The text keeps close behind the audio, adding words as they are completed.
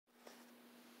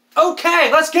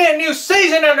Okay, let's get a new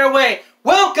season underway.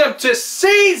 Welcome to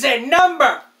season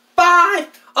number 5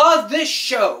 of this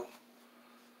show.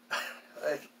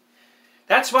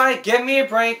 That's why Give Me a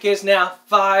Break is now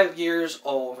 5 years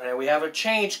old, and we have a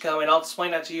change coming. I'll explain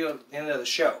that to you at the end of the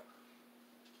show.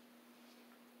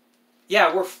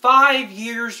 Yeah, we're 5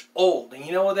 years old, and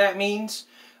you know what that means?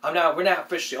 We're not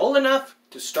officially old enough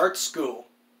to start school.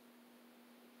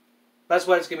 That's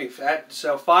what it's gonna be.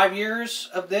 So 5 years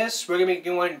of this, we're gonna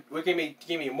be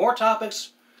giving you more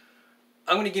topics.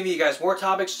 I'm gonna give you guys more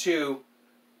topics to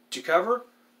cover,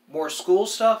 more school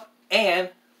stuff, and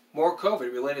more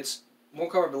COVID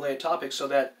related topics, so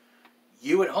that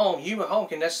you at home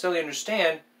can necessarily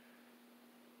understand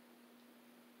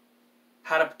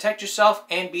how to protect yourself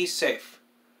and be safe.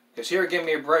 Because here at Give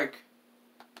Me a Break,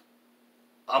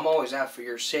 I'm always out for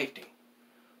your safety.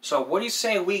 So what do you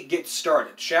say we get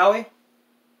started, shall we?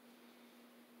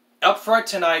 Up front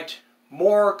tonight,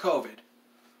 more COVID.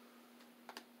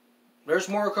 There's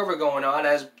more COVID going on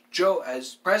as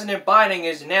President Biden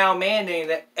is now mandating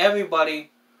that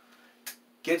everybody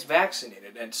gets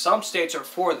vaccinated. And some states are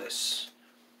for this,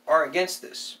 are against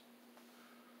this.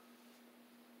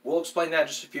 We'll explain that in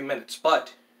just a few minutes.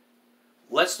 But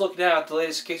let's look now at the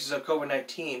latest cases of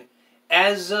COVID-19.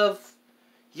 As of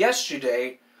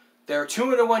yesterday, there are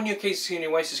 201 new cases in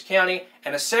Nueces County,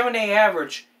 and a 7-day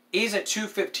average is at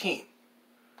 215.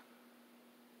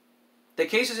 The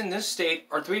cases in this state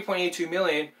are 3.82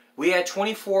 million. We had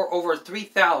 24 over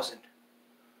 3,000.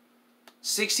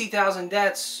 60,000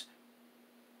 deaths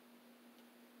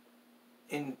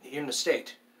in the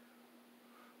state.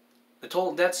 The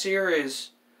total deaths here is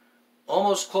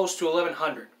almost close to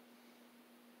 1,100.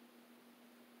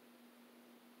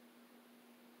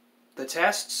 The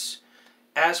tests,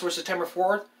 as for September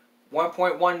 4th,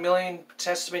 1.1 million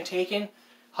tests have been taken,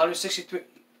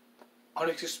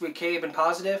 163K have been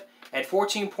positive, and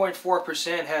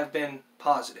 14.4% have been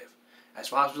positive. As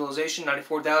for hospitalization,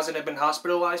 94,000 have been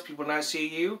hospitalized, people in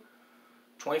ICU,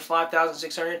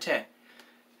 25,610.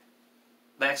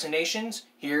 Vaccinations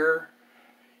here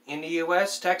in the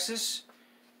U.S., Texas,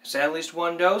 has had at least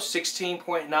one dose,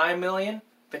 16.9 million,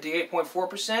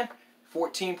 58.4%,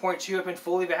 14.2 have been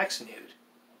fully vaccinated.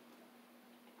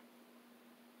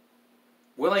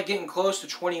 We're like getting close to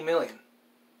 20 million.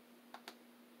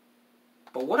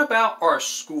 But what about our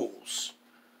schools?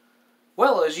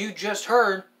 Well, as you just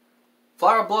heard,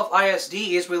 Flower Bluff ISD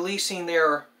is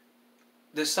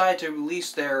decided to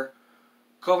release their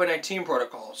COVID-19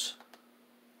 protocols.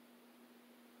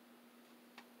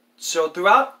 So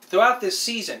throughout this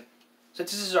season,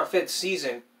 since this is our 5th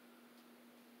season,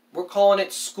 we're calling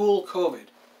it School COVID.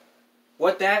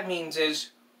 What that means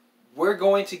is we're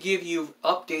going to give you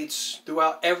updates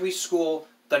throughout every school,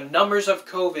 the numbers of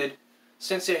COVID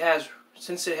since it has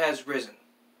risen,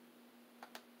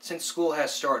 since school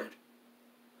has started.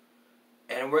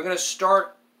 And we're going to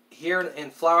start here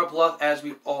in Flower Bluff as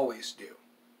we always do.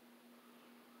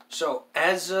 So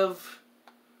as of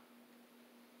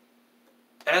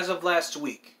last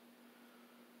week,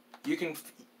 you can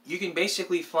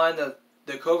basically find the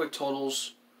COVID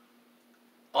totals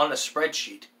on a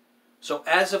spreadsheet. So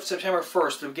as of September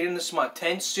 1st, the beginning of this month,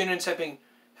 10 students have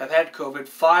had COVID,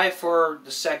 5 for the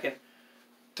 2nd,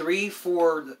 3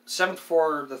 for the 7th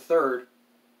for the 3rd,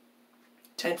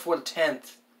 10 for the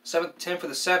 10th, 10 for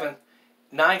the 7th,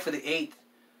 9 for the 8th,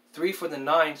 3 for the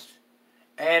 9th,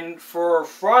 and for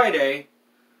Friday,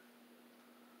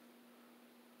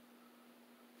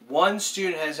 1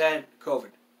 student has had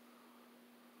COVID.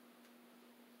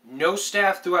 No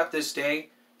staff throughout this day.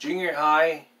 Junior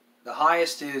high, the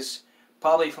highest is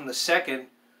probably from the 2nd.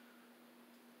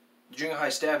 The junior high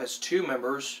staff has 2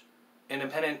 members.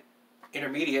 Independent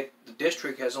intermediate, the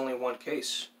district has only 1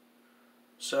 case.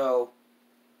 So,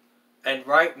 and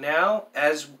right now,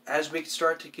 as we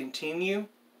start to continue,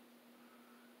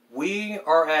 we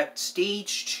are at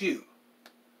stage 2.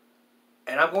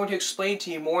 And I'm going to explain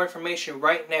to you more information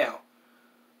right now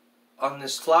on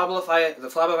this the Flower Bluff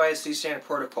ISD standard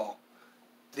protocol.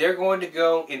 They're going to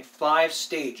go in 5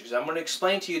 stages. I'm going to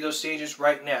explain to you those stages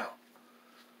right now.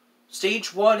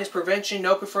 Stage 1 is prevention,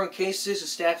 no confirmed cases of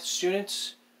staff and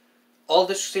students. All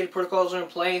district stated protocols are in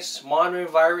place, monitoring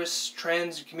virus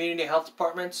trends in community health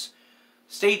departments.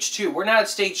 Stage 2, we're now at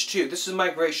stage 2. This is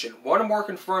migration. 1 or more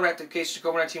confirmed active cases of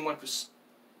COVID-19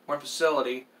 one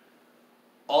facility.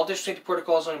 All district safety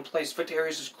protocols are in place. Affected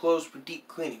areas is closed for deep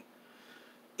cleaning.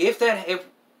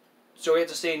 So we have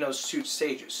to stay in those 2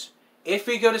 stages. If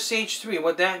we go to stage 3,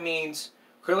 what that means,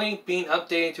 currently being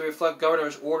updated to reflect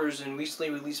governor's orders and recently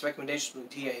released recommendations from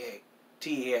the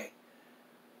TEA.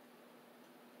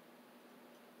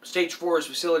 Stage 4 is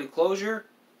facility closure.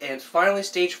 And finally,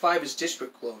 stage 5 is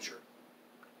district closure.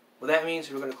 Well, that means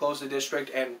we're going to close the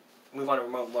district and move on to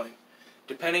remote learning,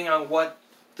 depending on what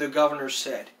the governor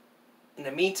said. In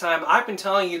the meantime, I've been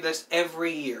telling you this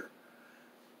every year.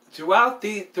 Throughout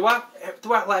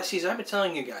last season, I've been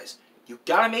telling you guys, you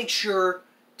got to make sure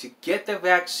to get the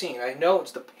vaccine. I know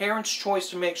it's the parents' choice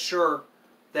to make sure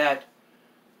that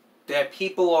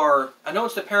people are. I know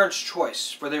it's the parents'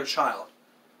 choice for their child.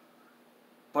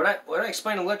 But what I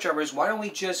explained to lecture is, why don't we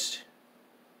just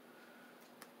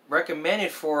recommend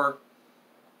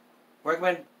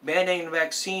mandating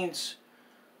vaccines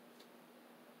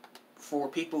for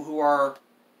people who are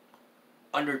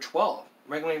under 12.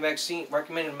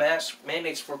 Recommending mask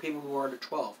mandates for people who are under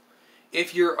 12.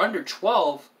 If you're under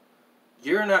 12,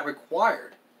 you're not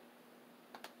required.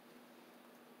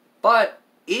 But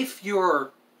if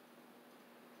you're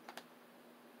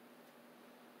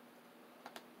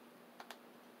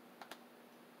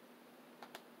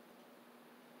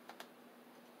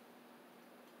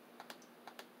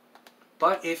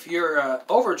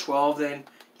over 12, then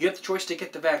you have the choice to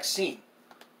get the vaccine.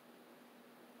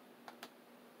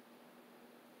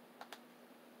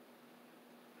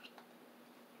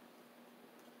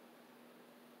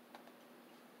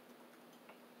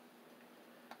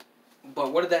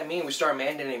 But what did that mean? We start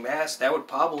mandating masks? That would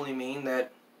probably mean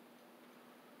that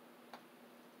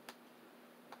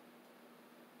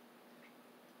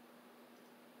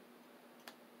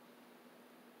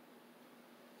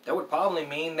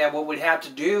what we'd have to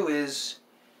do is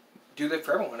do that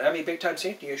for everyone. That'd be a big time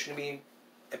safety issue. Shouldn't be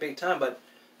a big time, but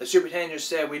the superintendent just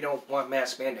said we don't want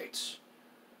mask mandates.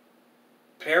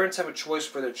 Parents have a choice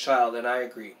for their child, and I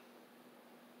agree.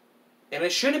 And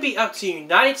it shouldn't be up to the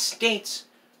United States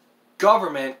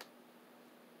government.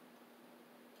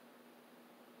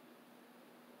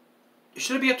 It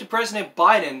shouldn't be up to President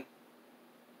Biden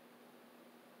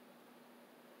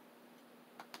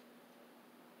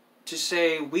to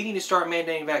say we need to start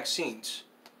mandating vaccines.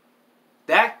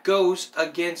 That goes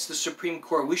against the Supreme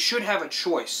Court. We should have a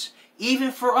choice.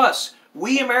 Even for us,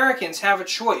 we Americans have a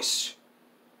choice.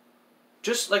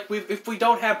 Just like if we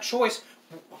don't have choice,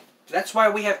 that's why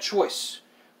we have choice.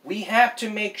 We have to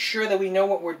make sure that we know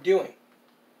what we're doing.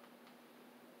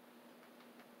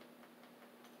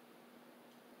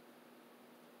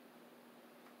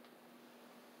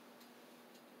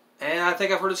 And I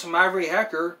think I've heard of some Ivory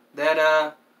Hacker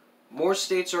that more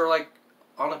states are like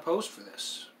unopposed for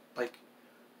this. Like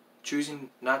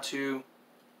choosing not to.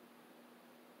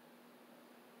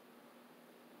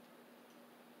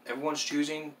 Everyone's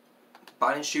choosing.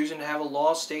 Biden's choosing to have a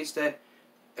law states that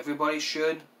everybody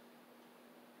should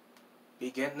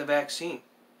be getting the vaccine.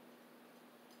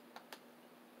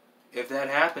 If that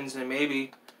happens, then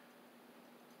maybe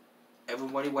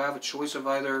everybody will have a choice of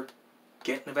either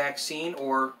getting the vaccine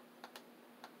or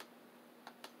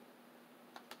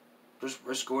just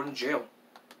risk going to jail.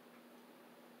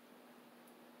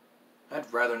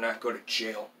 I'd rather not go to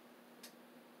jail.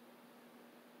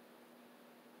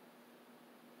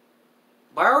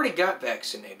 But I already got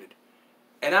vaccinated,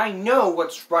 and I know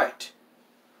what's right.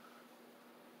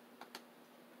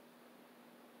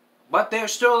 But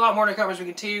there's still a lot more to come as we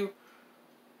continue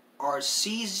our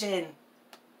season.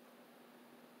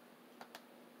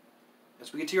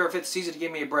 As we continue our 5th season to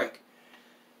Give Me a Break.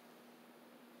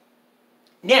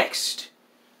 Next,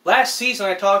 last season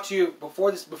I talked to you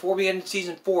before we ended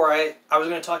season 4. I was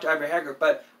going to talk to Ivory Haggard,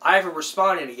 but I haven't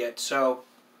responded yet, so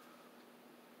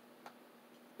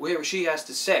we'll hear what she has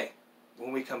to say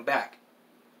when we come back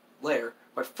later.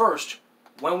 But first,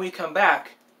 when we come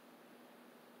back,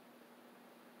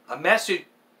 a message,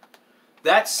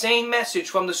 that same message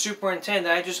from the superintendent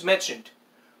that I just mentioned,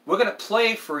 we're going to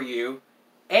play for you,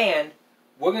 and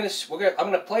I'm going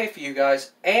to play for you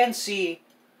guys and see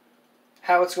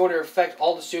how it's going to affect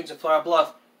all the students at Flower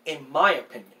Bluff, in my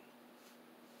opinion.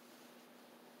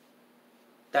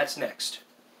 That's next.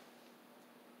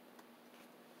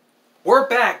 We're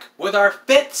back with our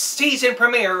 5th season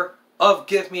premiere of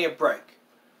Give Me a Break.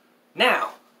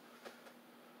 Now,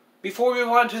 before we move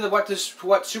on to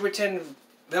what Superintendent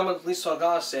Velma Lisa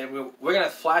Salgado said, we're going to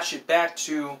flash back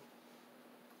to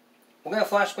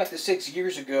 6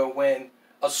 years ago when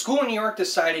a school in New York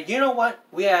decided, you know what,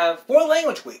 we have Foreign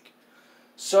Language Week.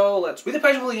 So let's read the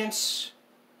Pledge of Allegiance,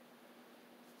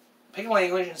 pick a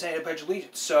language, and say the Pledge of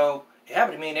Allegiance. So it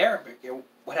happened to me in Arabic.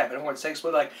 What happened? Everyone was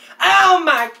like, oh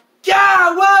my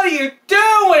God, what are you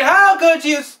doing? How could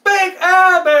you speak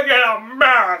Arabic in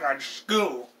American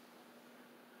school?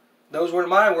 Those were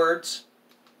my words.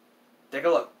 Take a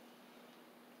look.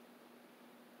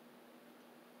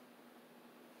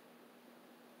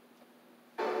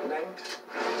 Length,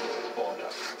 border.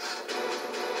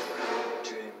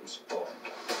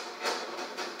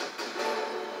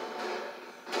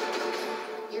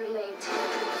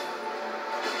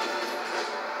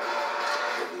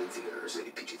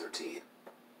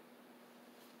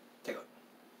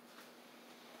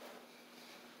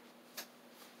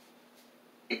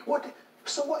 What?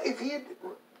 So what if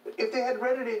if they had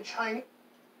read it in Chinese?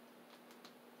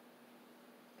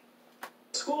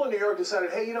 School in New York decided,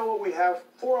 hey, you know what? We have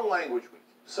foreign language week,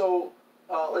 so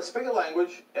let's pick a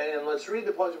language and let's read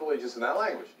the Pledge of Allegiance in that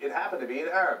language. It happened to be in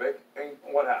Arabic, and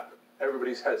what happened?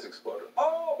 Everybody's heads exploded.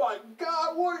 Oh my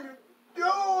God! What are you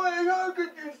doing? How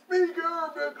could you speak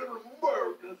Arabic in an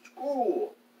American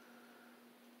school?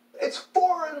 It's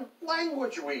foreign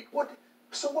language week. What?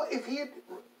 So what if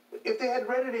they had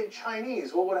read it in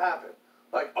Chinese? What would happen?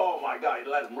 Like, oh my God,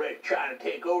 you let them read China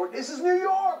take over. This is New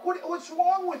York. What's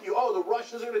wrong with you? Oh, the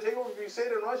Russians are going to take over if you say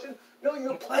it in Russian? No,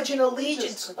 you're pledging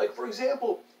allegiance. Like, for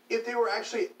example, if they were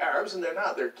actually Arabs, and they're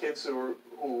not, they're kids who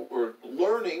were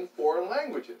learning foreign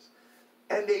languages,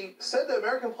 and they said the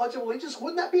American Pledge of Allegiance,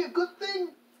 wouldn't that be a good thing?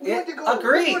 We went to go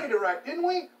liberate Iraq, didn't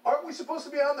we? Aren't we supposed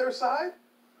to be on their side?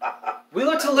 We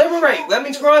look to liberate. That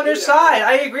means we're on their side.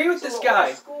 I agree with this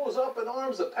guy. The school is up in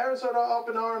arms. The parents are up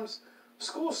in arms.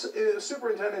 School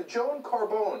Superintendent Joan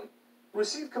Carbone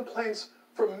received complaints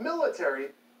from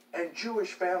military and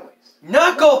Jewish families.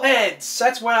 Knuckleheads!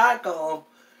 That's what I call them.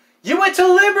 You went to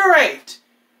liberate!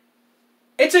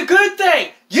 It's a good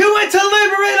thing! You went to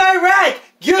liberate Iraq!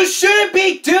 You shouldn't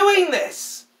be doing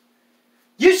this!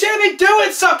 You shouldn't be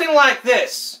doing something like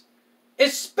this!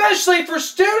 Especially for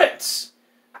students!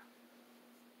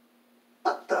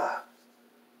 What the?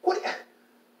 What?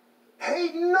 Hey,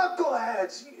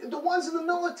 knuckleheads! The ones in the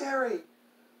military!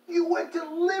 You went to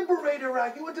liberate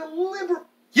Iraq! You went to liberate!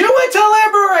 You went to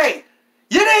liberate!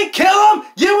 You didn't kill them!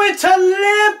 You went to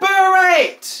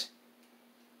liberate!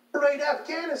 Liberate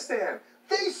Afghanistan!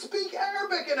 They speak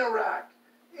Arabic in Iraq!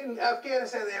 In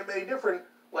Afghanistan, they have many different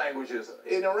languages.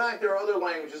 In Iraq, there are other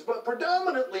languages, but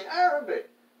predominantly Arabic.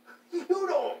 You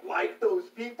don't like those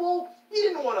people. You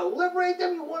didn't want to liberate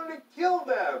them. You wanted to kill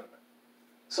them.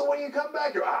 So when you come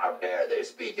back, you're, there they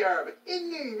speak Arabic. In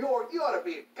New York, you ought to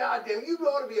be you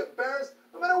ought to be embarrassed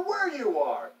no matter where you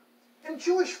are. And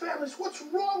Jewish families, what's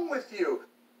wrong with you?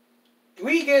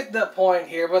 We get the point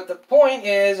here, but the point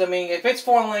is, I mean, if it's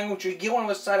foreign language, you get one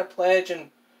with a side of pledge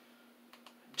and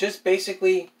just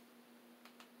basically,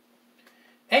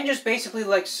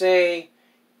 like, say,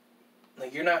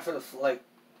 like, you're not for the, like,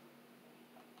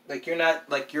 you're not,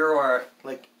 like,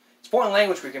 it's foreign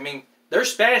language week. I mean,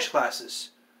 there's Spanish classes.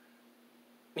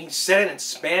 I mean, said it in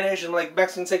Spanish, and, like,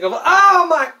 Mexicans take over. Oh,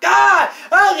 my God!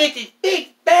 I'll get to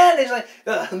speak Spanish! Like,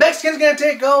 the Mexicans gonna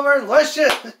take over, and let's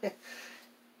just... I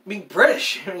mean,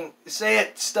 British. I mean, say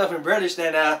it stuff in British,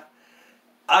 then, I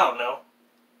don't know.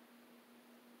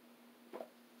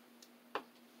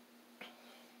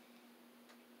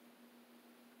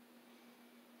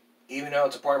 Even though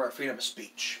it's a part of our freedom of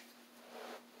speech.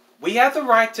 We have the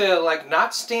right to, like,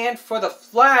 not stand for the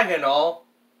flag and all,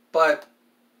 but...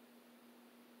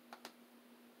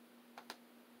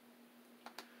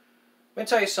 Let me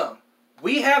tell you something.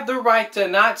 We have the right to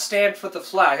not stand for the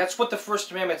flag. That's what the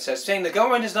First Amendment says. Saying the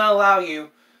government does not allow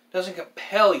you, doesn't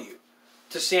compel you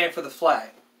to stand for the flag.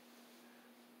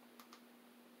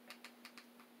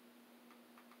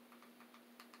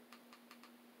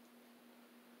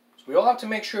 So we all have to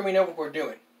make sure we know what we're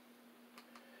doing.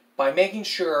 By making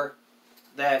sure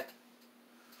that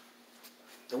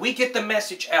we get the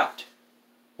message out.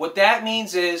 What that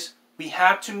means is we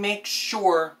have to make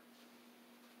sure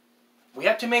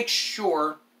that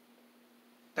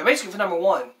basically, for number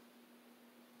one,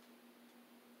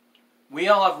 we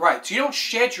all have rights. You don't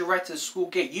shed your right to the school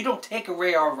gate. You don't take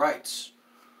away our rights.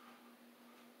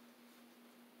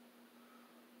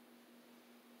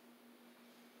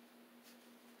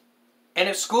 And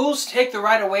if schools take the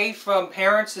right away from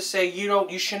parents to say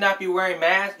you should not be wearing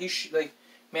masks, you should, like,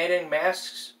 mandating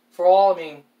masks for all, I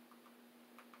mean,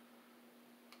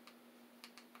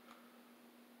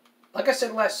 like I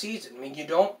said last season, I mean, you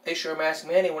don't issue a mask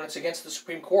mandate when it's against the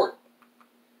Supreme Court.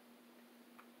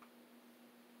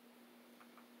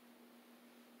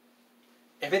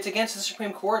 If it's against the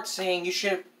Supreme Court saying you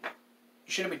shouldn't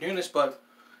be doing this, but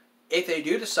if they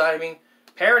do decide, I mean,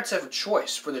 parents have a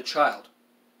choice for their child.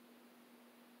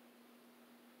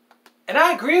 And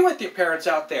I agree with your parents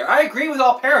out there. I agree with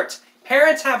all parents.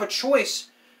 Parents have a choice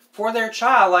for their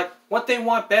child, like what they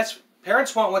want best.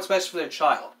 Parents want what's best for their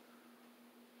child.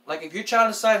 Like, if your child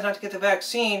decides not to get the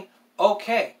vaccine,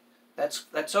 okay.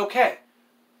 That's okay.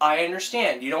 I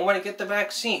understand. You don't want to get the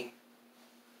vaccine.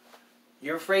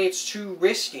 You're afraid it's too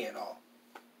risky and all.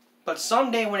 But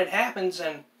someday when it happens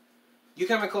and you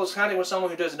come in close contact with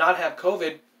someone who does not have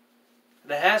COVID,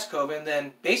 that has COVID,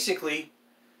 then basically,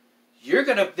 your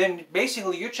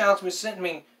child's been sent, I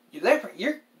mean, you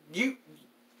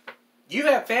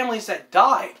have families that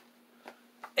died.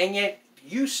 And yet,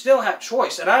 you still have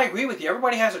choice. And I agree with you.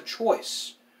 Everybody has a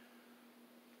choice.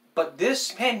 But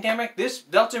this pandemic, this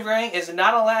Delta variant is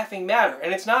not a laughing matter.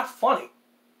 And it's not funny.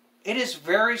 It is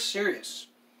very serious.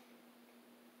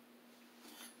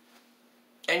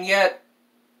 And yet,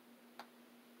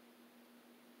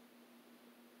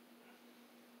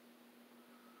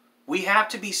 we have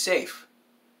to be safe.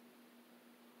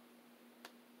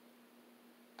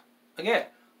 Again,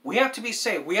 we have to be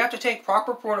safe. We have to take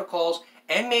proper protocols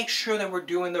and make sure that we're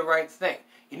doing the right thing.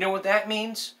 You know what that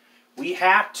means? We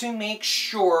have to make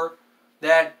sure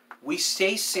that we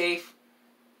stay safe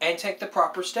and take the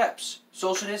proper steps.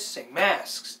 Social distancing,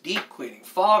 masks, deep cleaning,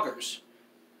 foggers.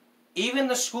 Even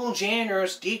the school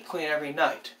janitors deep clean every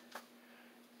night.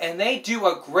 And they do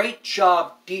a great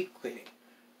job deep cleaning.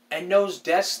 And those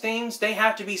desk things, they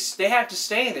have to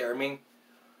stay there. I mean,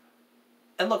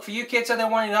 and look, for you kids out there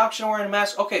wanting an option of wearing a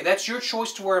mask, okay, that's your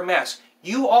choice to wear a mask.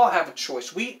 You all have a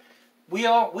choice. We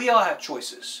all have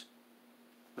choices.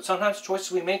 But sometimes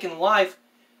choices we make in life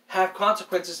have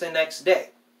consequences the next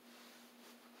day.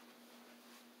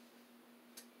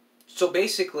 So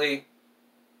basically,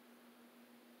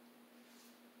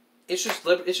 it's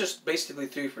just basically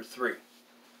 3 for 3.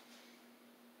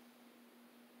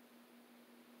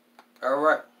 All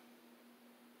right.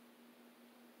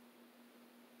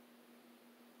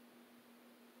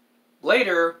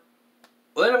 Later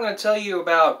I'm going to tell you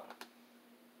about.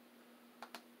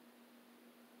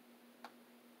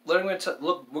 We're going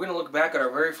to look back at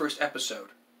our very first episode.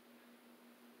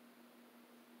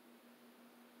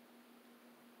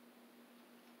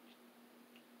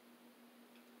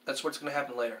 That's what's going to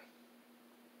happen later.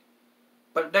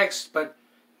 But next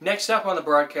up on the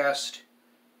broadcast,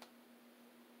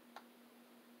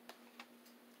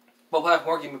 we'll have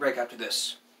more Give Me a Break after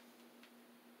this.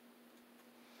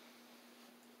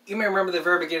 You may remember the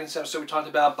very beginning of this episode we talked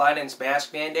about Biden's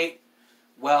mask mandate.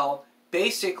 Well,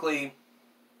 basically,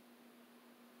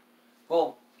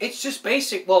 it's just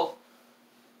basic. Well,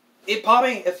 it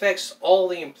probably affects all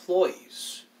the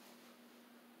employees.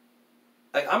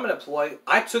 Like, I'm an employee.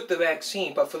 I took the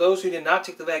vaccine, but for those who did not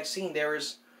take the vaccine, there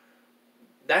is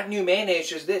that new mandate is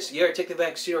just this. You gotta take the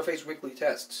vaccine or face weekly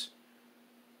tests.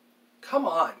 Come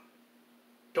on.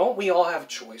 Don't we all have a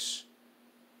choice?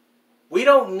 We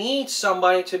don't need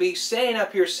somebody to be saying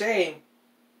up here saying,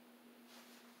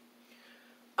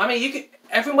 I mean,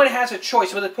 everybody has a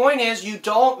choice, but the point is you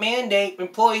don't mandate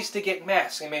employees to get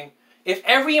masks. I mean, if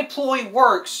every employee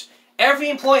works, every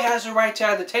employee has the right to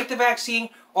either take the vaccine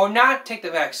or not take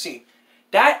the vaccine.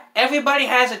 That everybody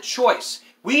has a choice.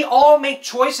 We all make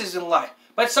choices in life,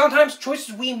 but sometimes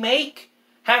choices we make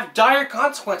have dire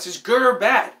consequences, good or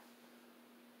bad.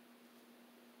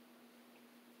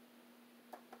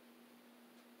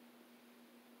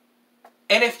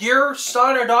 And if your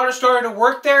son or daughter started to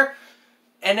work there,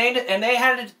 and they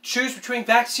had to choose between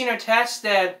vaccine or test,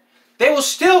 then they will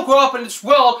still grow up in this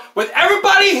world with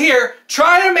everybody here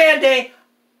trying to mandate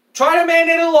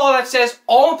a law that says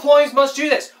all employees must do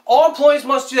this, all employees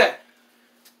must do that.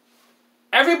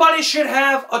 Everybody should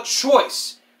have a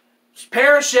choice.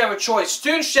 Parents should have a choice.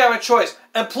 Students should have a choice.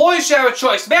 Employees should have a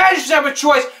choice. Managers should have a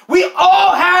choice. We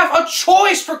all have a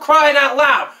choice, for crying out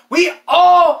loud. We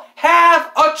all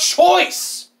have a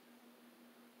choice.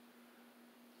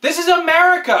 This is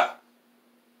America.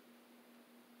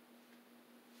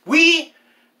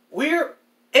 We're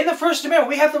in the First Amendment.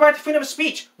 We have the right to freedom of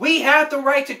speech. We have the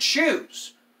right to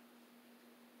choose.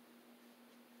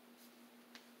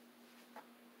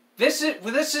 This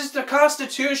is the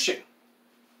Constitution.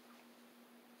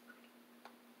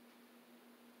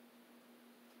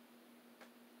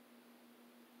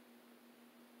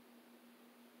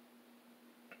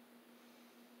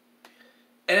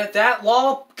 And if that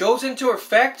law goes into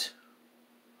effect,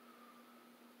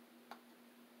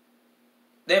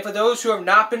 then for those who have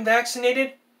not been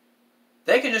vaccinated,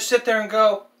 they can just sit there and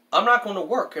go, I'm not going to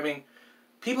work. I mean,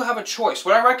 people have a choice.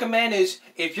 What I recommend is,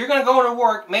 if you're going to go to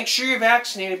work, make sure you're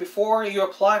vaccinated before you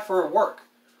apply for work.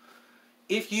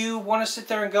 If you want to sit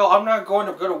there and go, I'm not going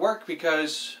to go to work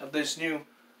because of this new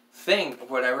thing or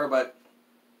whatever, but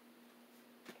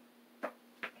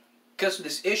because of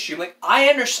this issue, like, I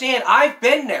understand, I've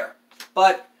been there,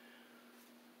 but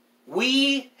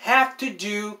we have to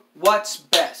do what's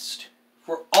best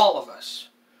for all of us.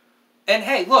 And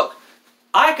hey, look,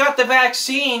 I got the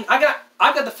vaccine. I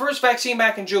got the first vaccine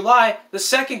back in July, the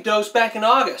second dose back in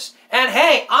August. And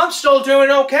hey, I'm still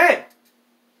doing okay.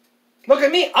 Look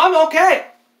at me, I'm okay.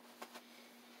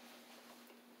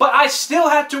 But I still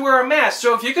have to wear a mask.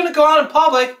 So if you're going to go out in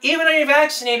public, even though you're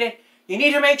vaccinated, you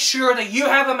need to make sure that you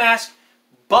have a mask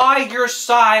by your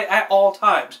side at all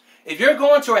times. If you're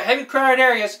going to a heavy crowded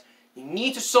areas, You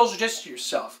need to social distance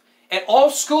yourself. And all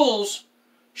schools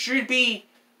should be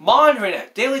monitoring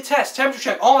it. Daily tests, temperature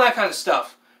check, all that kind of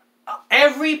stuff.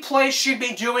 Every place should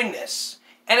be doing this.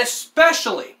 And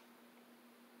especially,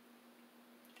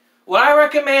 what I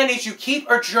recommend is you keep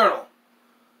a journal.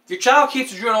 If your child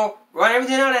keeps a journal, write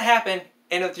everything down that happened.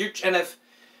 And if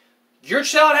your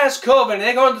child has COVID and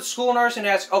they go into the school nurse and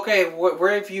ask, okay,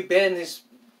 where have you been?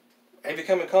 Have you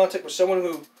come in contact with someone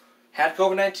who had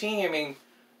COVID-19? I mean,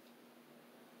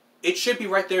 it should be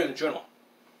right there in the journal.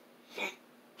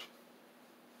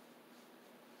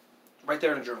 Right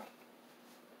there in the journal.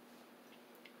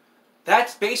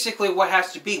 That's basically what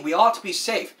has to be. We ought to be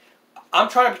safe. I'm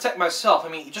trying to protect myself. I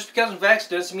mean, just because I'm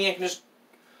vaccinated doesn't mean I can just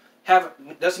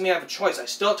doesn't mean I have a choice. I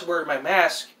still have to wear my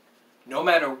mask no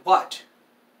matter what.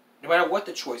 No matter what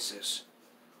the choice is.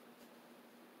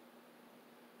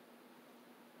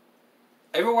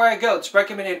 Everywhere I go, it's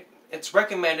recommended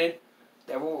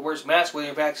that everyone wears masks whether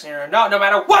you're vaccinated or not, no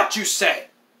matter what you say.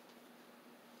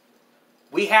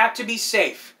 We have to be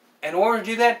safe. In order to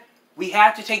do that, we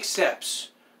have to take steps.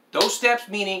 Those steps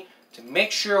meaning to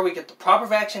make sure we get the proper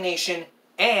vaccination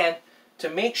and to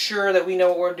make sure that we know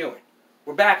what we're doing.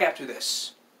 We're back after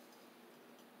this.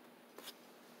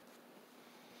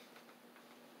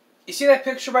 You see that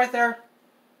picture right there?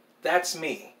 That's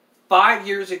me. 5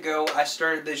 years ago, I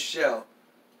started this show.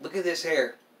 Look at this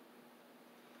hair.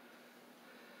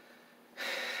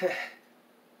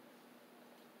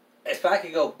 If I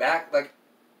could go back, like,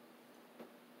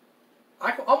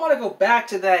 I want to go back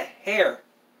to that hair.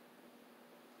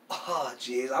 Oh,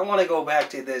 jeez. I want to go back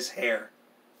to this hair.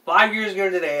 5 years ago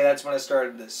today, that's when I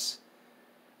started this.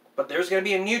 But there's going to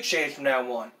be a new change from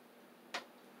now on.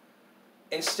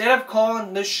 Instead of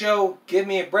calling this show Give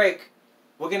Me a Break,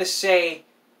 we're going to say,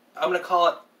 I'm going to call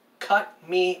it Cut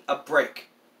Me a Break.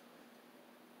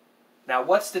 Now,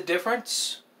 what's the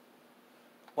difference?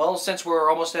 Well, since we're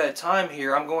almost out of time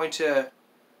here, I'm going to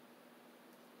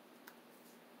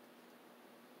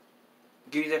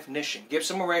give you a definition. Give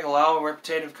someone rank, allow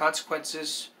repetitive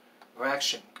consequences or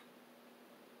action.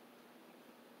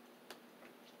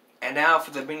 And now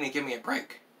for the meaning of Give Me a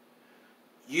Break.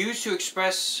 Used to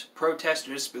express protest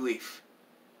or disbelief.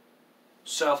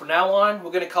 So from now on,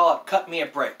 we're going to call it Cut Me a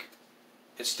Break.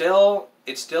 It's still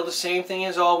the same thing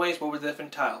as always, but with a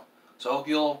different title. So I hope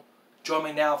you'll join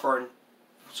me now for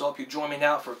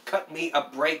Cut Me a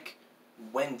Break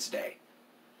Wednesday.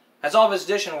 That's all for this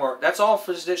edition of our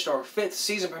 5th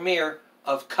season premiere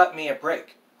of Cut Me a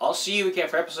Break. I'll see you again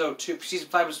for episode 2, season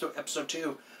 5, episode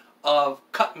 2 of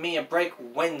Cut Me a Break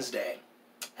Wednesday.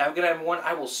 Have a good night, everyone.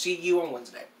 I will see you on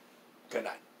Wednesday.